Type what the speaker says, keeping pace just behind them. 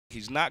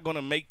He's not going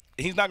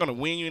to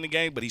win you in the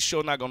game, but he's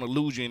sure not going to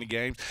lose you in the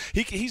games.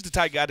 He's the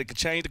type of guy that can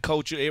change the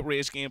culture at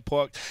Redskin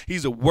Park.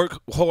 He's a work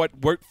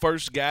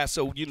first guy.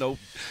 So, you know,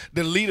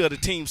 the leader of the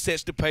team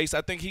sets the pace.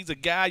 I think he's a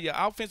guy, your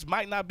offense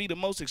might not be the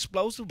most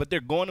explosive, but they're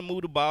going to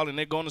move the ball and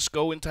they're going to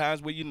score in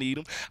times where you need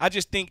them. I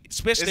just think,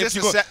 especially is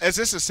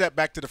this a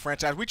setback to the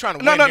franchise? We're trying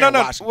to win here in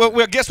Washington.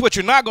 Well, guess what?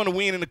 You're not going to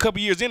win in a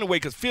couple years anyway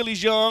because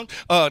Philly's young,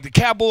 the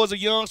Cowboys are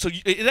young, so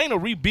it ain't a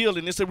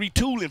rebuilding. It's a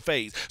retooling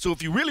phase. So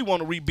if you really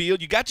want to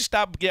rebuild, you got your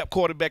stopgap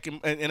quarterback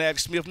in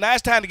Alex Smith. Now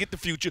it's time to get the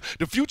future.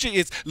 The future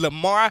is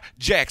Lamar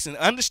Jackson.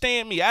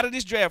 Understand me, out of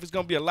this draft, it's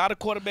going to be a lot of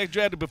quarterbacks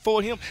drafted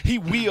before him. He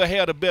will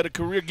have a better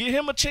career. Give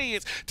him a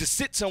chance to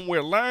sit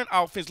somewhere, learn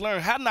offense,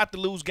 learn how not to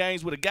lose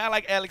games with a guy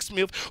like Alex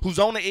Smith who's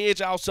on the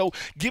edge also.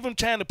 Give him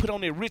time to put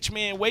on that rich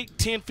man weight,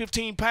 10,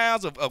 15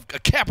 pounds of a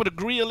Capital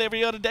Grill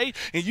every other day,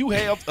 and you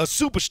have a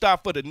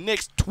superstar for the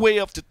next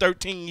 12 to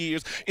 13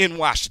 years in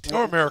Washington.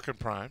 Or American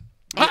Prime.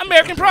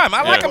 American Prime.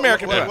 I like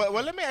American Prime.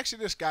 Well, let me ask you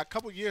this, guy. A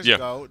couple years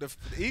ago, the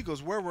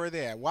Eagles, where were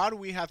they at? Why do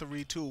we have to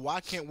retool?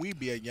 Why can't we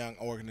be a young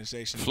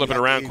organization? Flip it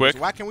around quick.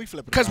 Why can't we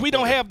flip it? Because we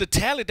don't have the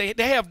talent. They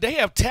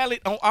have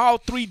talent on all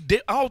three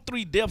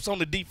depths on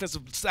the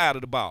defensive side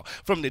of the ball,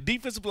 from the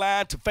defensive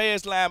line to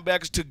fast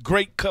linebackers to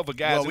great cover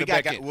guys.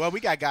 Well, we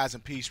got guys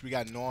in peace. We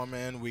got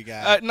Norman. We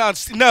got no.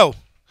 All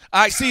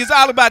right, see, it's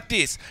all about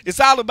this. It's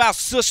all about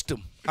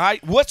system. All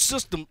right, what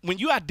system, when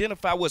you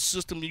identify what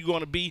system you're going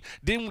to be,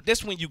 then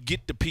that's when you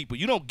get the people.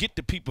 You don't get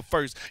the people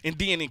first and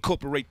then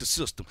incorporate the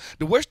system.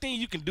 The worst thing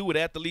you can do with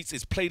athletes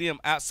is play them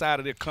outside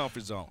of their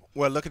comfort zone.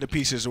 Well, look at the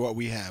pieces of what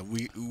we have.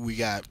 We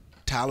got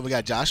Tyler, we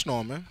got Josh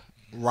Norman.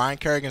 Ryan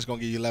Kerrigan's going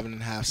to give you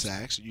 11.5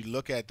 sacks. You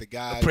look at the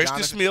guy.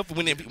 Preston Smith,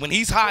 when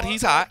he's hot,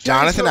 he's hot.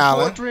 Jonathan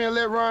Allen. And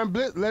let Ryan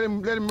blitz, let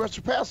him rush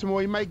the pass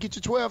more. He might get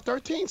you 12,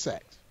 13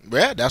 sacks.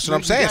 Yeah, that's what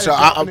I'm saying. So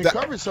I'm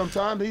coverage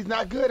sometimes he's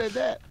not good at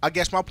that. I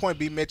guess my point,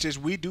 Mitch, is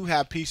we do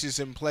have pieces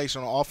in place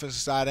on the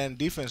offensive side and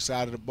defensive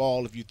side of the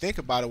ball. If you think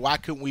about it, why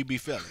couldn't we be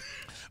Philly?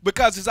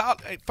 Because it's all.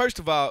 First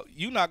of all,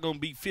 you're not going to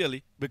beat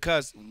Philly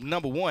because,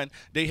 number one,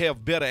 they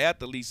have better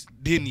athletes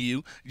than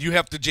you. You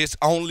have to just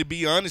only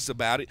be honest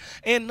about it.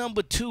 And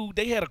number two,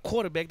 they had a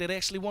quarterback that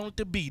actually wanted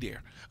to be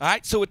there. All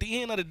right? So at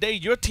the end of the day,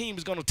 your team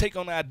is going to take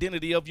on the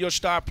identity of your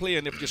star player.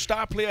 And if your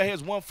star player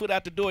has 1 foot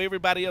out the door,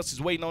 everybody else is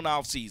waiting on the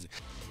offseason.